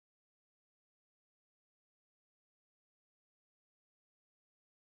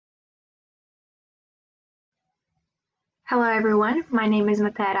Hello everyone, my name is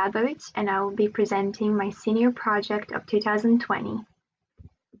Matea Radovic and I will be presenting my senior project of 2020.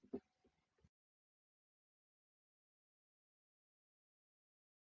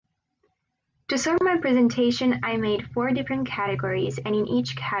 To start my presentation, I made 4 different categories, and in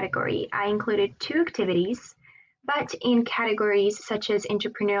each category I included 2 activities, but in categories such as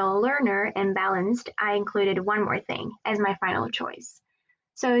entrepreneurial learner and balanced, I included one more thing as my final choice.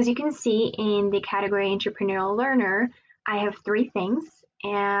 So as you can see in the category entrepreneurial learner, I have 3 things.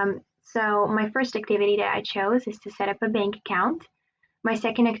 So my first activity that I chose is to set up a bank account. My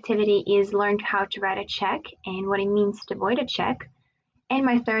second activity is learn how to write a check and what it means to void a check. And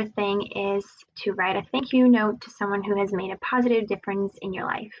my third thing is to write a thank you note to someone who has made a positive difference in your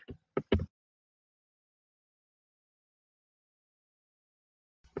life.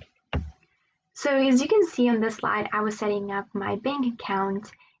 So as you can see on this slide, I was setting up my bank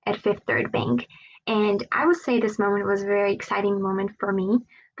account at Fifth Third Bank. And I would say this moment was a very exciting moment for me.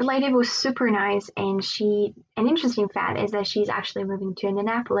 The lady was super nice, and an interesting fact is that she's actually moving to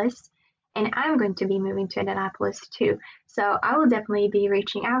Indianapolis, and I'm going to be moving to Indianapolis too. So I will definitely be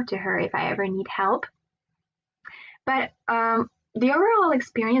reaching out to her if I ever need help. But the overall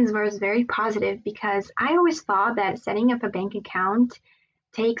experience was very positive because I always thought that setting up a bank account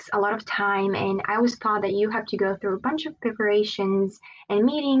takes a lot of time, and I always thought that you have to go through a bunch of preparations and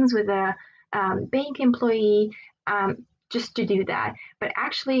meetings with a bank employee just to do that. But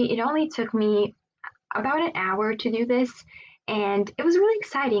actually, it only took me about an hour to do this, and it was really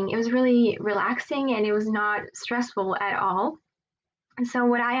exciting. It was really relaxing, and it was not stressful at all. And so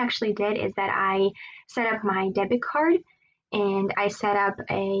what I actually did is that I set up my debit card and I set up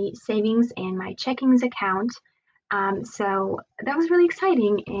a savings and my checkings account. So that was really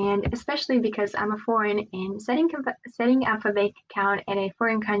exciting, and especially because I'm a foreign, and setting up a bank account in a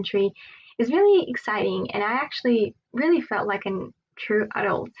foreign country is really exciting, and I actually really felt like a true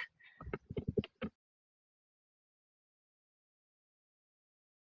adult.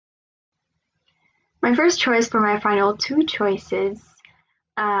 My first choice for my final 2 choices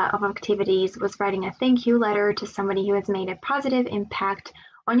of activities was writing a thank you letter to somebody who has made a positive impact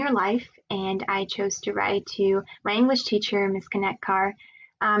on your life, and I chose to write to my English teacher, Ms. Kanetkar.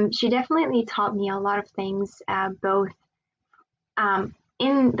 She definitely taught me a lot of things, both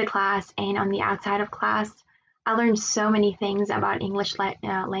in the class and on the outside of class. I learned so many things about English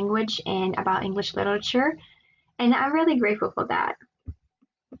language and about English literature, and I'm really grateful for that.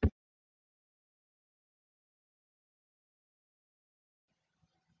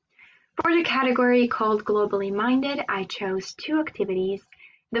 For the category called Globally Minded, I chose 2 activities.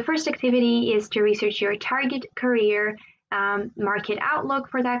 The first activity is to research your target career, market outlook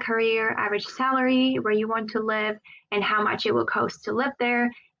for that career, average salary, where you want to live, and how much it will cost to live there,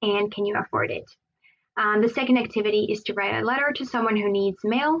 and can you afford it. The second activity is to write a letter to someone who needs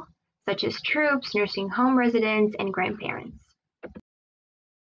mail, such as troops, nursing home residents, and grandparents.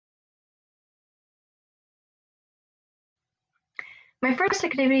 My first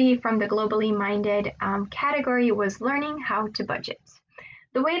activity from the Globally Minded category was learning how to budget.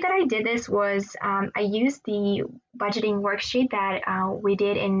 The way that I did this was I used the budgeting worksheet that we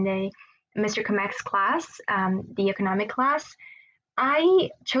did in the Mr. Kamek's class, the economic class. I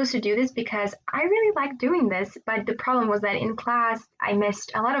chose to do this because I really like doing this, but the problem was that in class I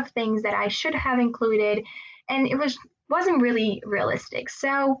missed a lot of things that I should have included, and wasn't really realistic.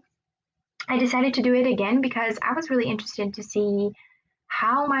 So I decided to do it again because I was really interested to see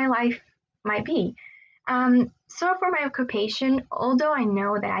how my life might be. So for my occupation, although I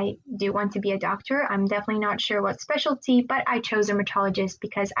know that I do want to be a doctor, I'm definitely not sure what specialty, but I chose dermatologist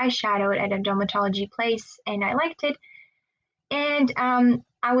because I shadowed at a dermatology place and I liked it. And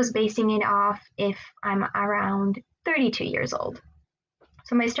I was basing it off if I'm around 32 years old.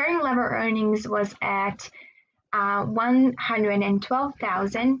 So my starting level earnings was at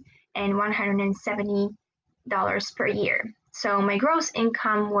 $112,170 per year. So my gross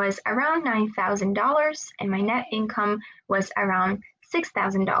income was around $9,000 and my net income was around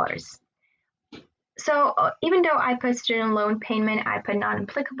 $6,000. So even though I put student loan payment, I put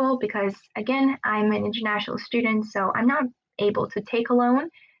non-applicable because again, I'm an international student, so I'm not able to take a loan.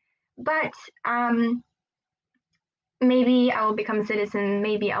 But maybe I will become a citizen,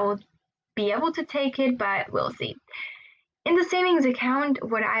 maybe I will be able to take it, but we'll see. In the savings account,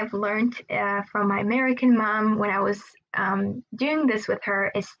 what I've learned from my American mom when I was doing this with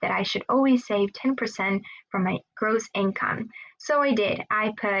her is that I should always save 10% from my gross income. So I did.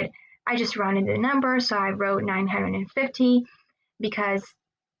 I just rounded the number, so I wrote 950 because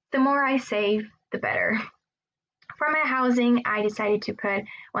the more I save, the better. For my housing, I decided to put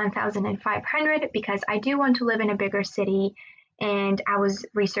 1,500 because I do want to live in a bigger city, and I was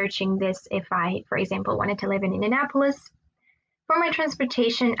researching this if I, for example, wanted to live in Indianapolis. For my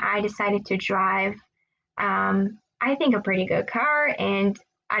transportation, I decided to drive, I think, a pretty good car, and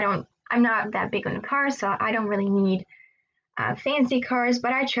I'm not that big on cars, so I don't really need fancy cars,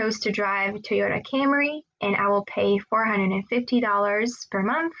 but I chose to drive Toyota Camry, and I will pay $450 per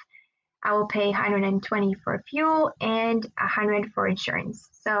month. I will pay 120 for fuel and 100 for insurance.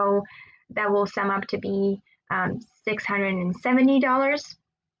 So that will sum up to be $670.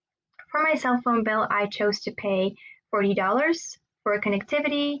 For my cell phone bill, I chose to pay $40 for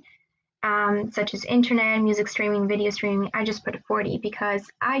connectivity, such as internet, music streaming, video streaming. I just put 40 because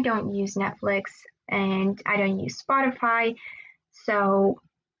I don't use Netflix and I don't use Spotify. So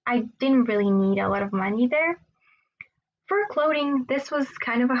I didn't really need a lot of money there. For clothing, this was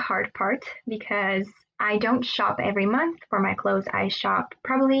kind of a hard part because I don't shop every month for my clothes. I shop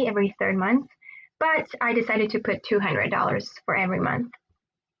probably every third month, but I decided to put $200 for every month.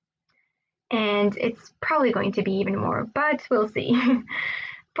 And it's probably going to be even more, but we'll see.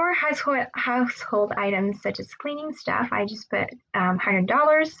 For household items such as cleaning stuff, I just put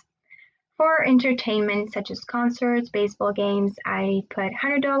 $100. For entertainment such as concerts, baseball games, I put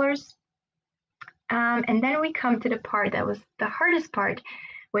 $100. And then we come to the part that was the hardest part,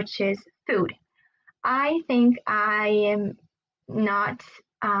 which is food. I think I am not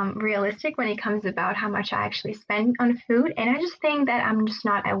realistic when it comes about how much I actually spend on food. And I just think that I'm just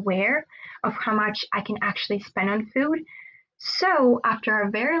not aware of how much I can actually spend on food. So after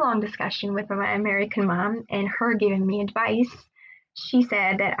a very long discussion with my American mom and her giving me advice, she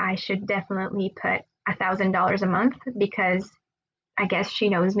said that I should definitely put $1,000 a month because I guess she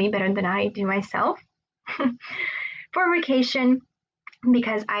knows me better than I do myself. For vacation,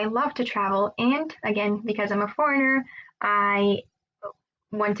 because I love to travel, and again, because I'm a foreigner, I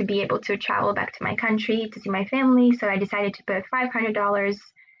want to be able to travel back to my country to see my family, so I decided to put $500.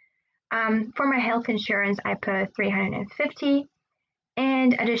 For my health insurance, I put $350,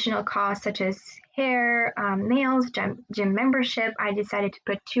 and additional costs such as hair, nails, gym membership, I decided to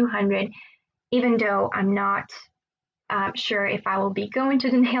put $200, even though I'm not sure if I will be going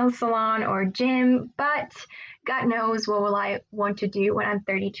to the nail salon or gym, but God knows what will I want to do when I'm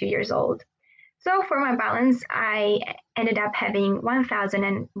 32 years old. So for my balance, I ended up having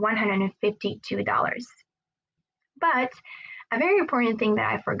 $1,152. But a very important thing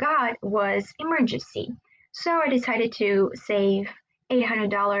that I forgot was emergency. So I decided to save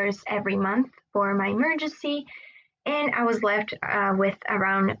 $800 every month for my emergency, and I was left with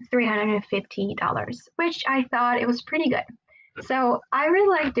around $350, which I thought it was pretty good. So I really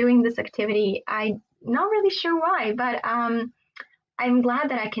like doing this activity. I'm not really sure why, but I'm glad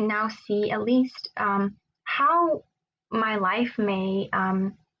that I can now see at least how my life may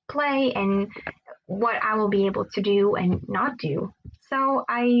play and what I will be able to do and not do. So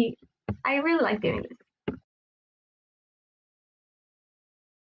I really like doing this.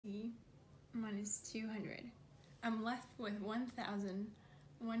 Minus 200. I'm left with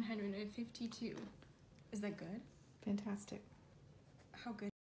 1,152. Is that good? Fantastic. How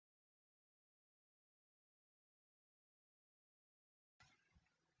good?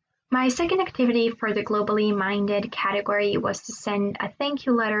 My second activity for the globally minded category was to send a thank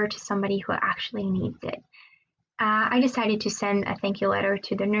you letter to somebody who actually needs it. I decided to send a thank you letter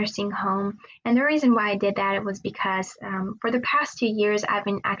to the nursing home. And the reason why I did that was because for the past 2 years, I've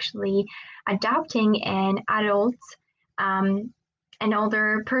been actually adopting an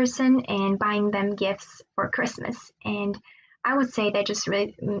older person, and buying them gifts for Christmas. And I would say that just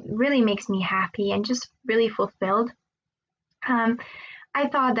really makes me happy and just really fulfilled. Um, I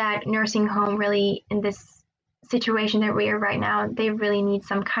thought that nursing home really, in this situation that we are right now, they really need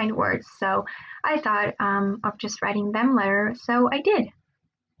some kind words. So I thought of just writing them a letter. So I did.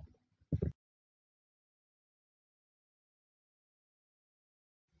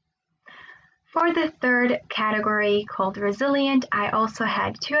 For the third category called resilient, I also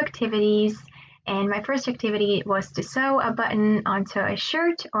had two activities. And my first activity was to sew a button onto a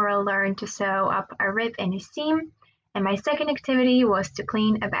shirt or learn to sew up a rib in a seam. And my second activity was to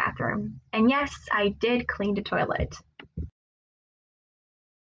clean a bathroom. And yes, I did clean the toilet.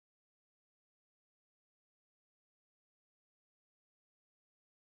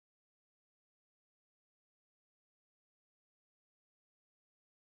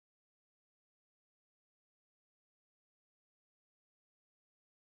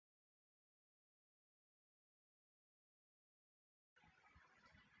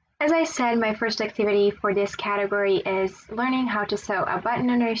 As I said, my first activity for this category is learning how to sew a button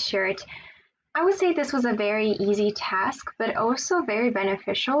on a shirt. I would say this was a very easy task, but also very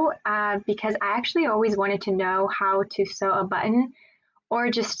beneficial because I actually always wanted to know how to sew a button or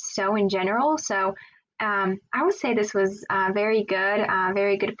just sew in general. So I would say this was very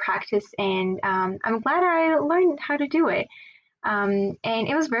good practice, and I'm glad I learned how to do it. And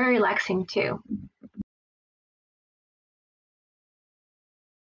it was very relaxing too.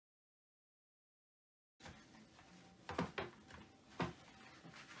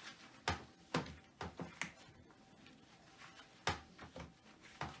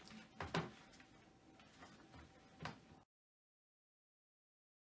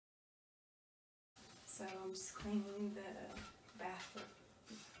 So I'm just cleaning the bathroom.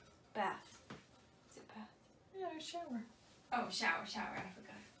 Bath. Is it bath? Yeah, shower. Oh, shower, I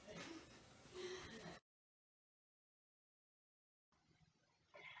forgot.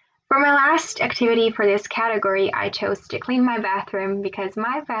 For my last activity for this category, I chose to clean my bathroom because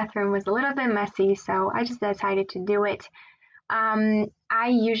my bathroom was a little bit messy, so I just decided to do it. I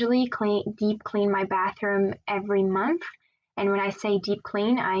usually deep clean my bathroom every month. And when I say deep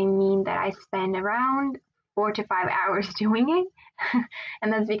clean, I mean that I spend around 4 to 5 hours doing it.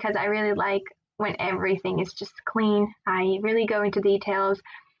 And that's because I really like when everything is just clean. I really go into details.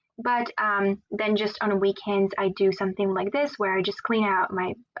 But then just on weekends, I do something like this where I just clean out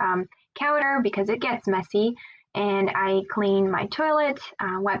my counter because it gets messy. And I clean my toilet,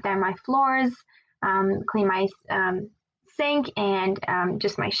 wipe down my floors, clean my sink, and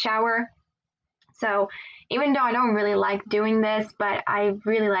just my shower. So even though I don't really like doing this, but I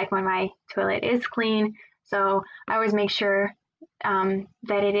really like when my toilet is clean. So I always make sure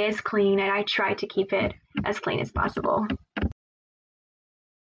that it is clean, and I try to keep it as clean as possible.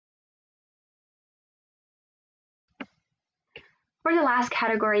 For the last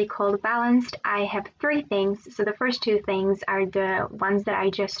category called balanced, I have three things. So the first two things are the ones that I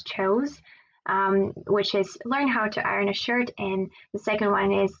just chose, which is learn how to iron a shirt, and the second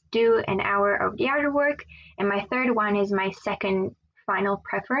one is do an hour of yard work, and my third one is my second final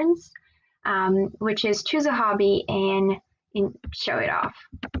preference, which is choose a hobby and show it off.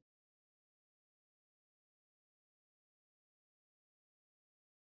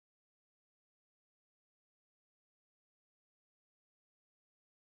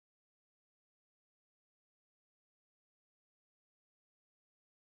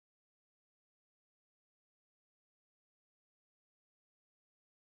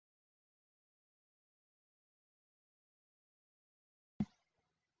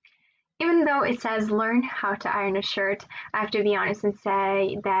 Even though it says learn how to iron a shirt, I have to be honest and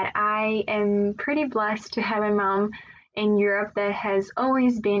say that I am pretty blessed to have a mom in Europe that has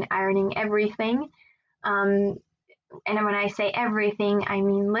always been ironing everything. Um, and when I say everything, I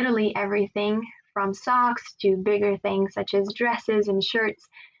mean literally everything from socks to bigger things such as dresses and shirts.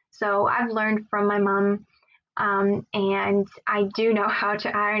 So I've learned from my mom, and I do know how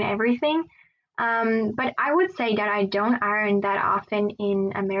to iron everything. But I would say that I don't iron that often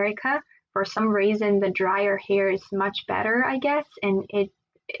in America. For some reason, the dryer here is much better, I guess, and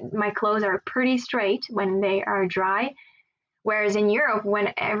my clothes are pretty straight when they are dry. Whereas in Europe,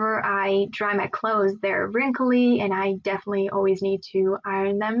 whenever I dry my clothes, they're wrinkly, and I definitely always need to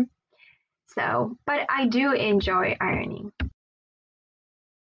iron them. So, but I do enjoy ironing.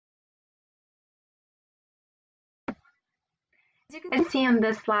 As you can see on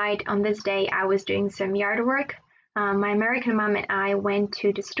this slide, on this day, I was doing some yard work. My American mom and I went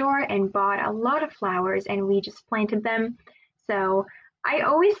to the store and bought a lot of flowers, and we just planted them. So I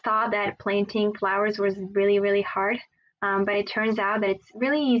always thought that planting flowers was really hard, but it turns out that it's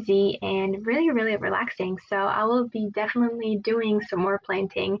really easy and really relaxing. So I will be definitely doing some more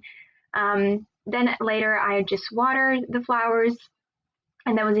planting. Then later, I just watered the flowers,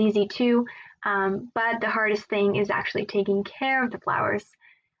 and that was easy too. But the hardest thing is actually taking care of the flowers.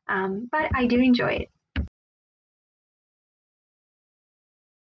 But I do enjoy it.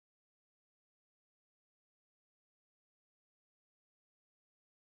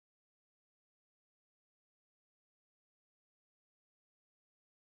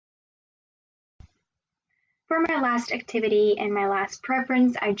 For my last activity and my last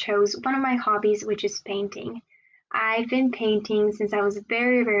preference, I chose one of my hobbies, which is painting. I've been painting since I was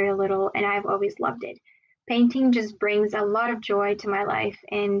very little, and I've always loved it. Painting just brings a lot of joy to my life,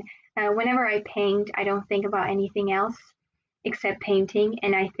 and whenever I paint, I don't think about anything else except painting,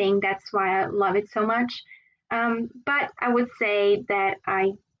 and I think that's why I love it so much. But I would say that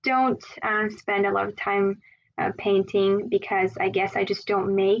I don't spend a lot of time painting because I guess I just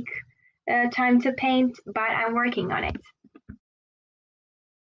don't make time to paint, but I'm working on it.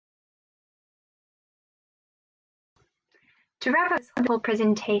 To wrap up This the whole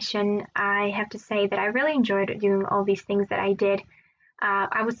presentation, I have to say that I really enjoyed doing all these things that I did.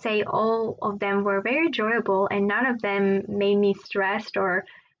 I would say all of them were very enjoyable and none of them made me stressed or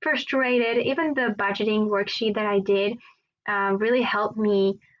frustrated. Even the budgeting worksheet that I did really helped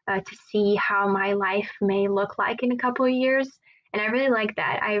me to see how my life may look like in a couple of years. And I really like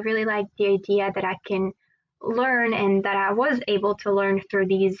that. I really like the idea that I can learn and that I was able to learn through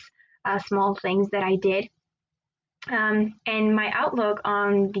these small things that I did. And my outlook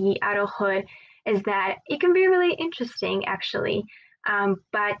on the adulthood is that it can be really interesting, actually.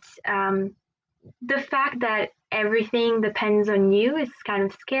 But the fact that everything depends on you is kind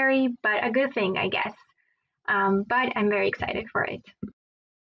of scary, but a good thing, I guess. But I'm very excited for it.